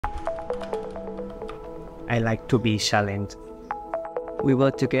I like to be challenged. We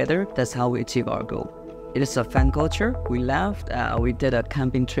work together, that's how we achieve our goal. It is a fun culture, we laughed, we did a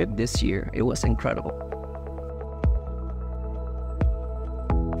camping trip this year, it was incredible.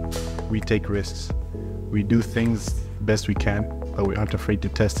 We take risks. We do things best we can, but we aren't afraid to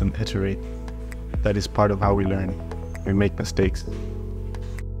test and iterate. That is part of how we learn. We make mistakes.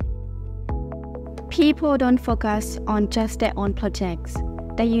 People don't focus on just their own projects.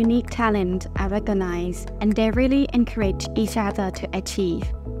 Their unique talents are recognized, and they really encourage each other to achieve.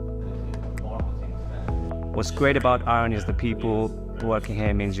 What's great about Iron is the people working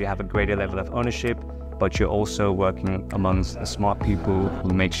here means you have a greater level of ownership, but you're also working amongst the smart people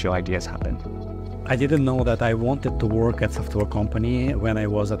who make sure ideas happen. I didn't know that I wanted to work at a software company when I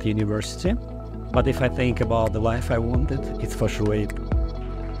was at university, but if I think about the life I wanted, it's for sure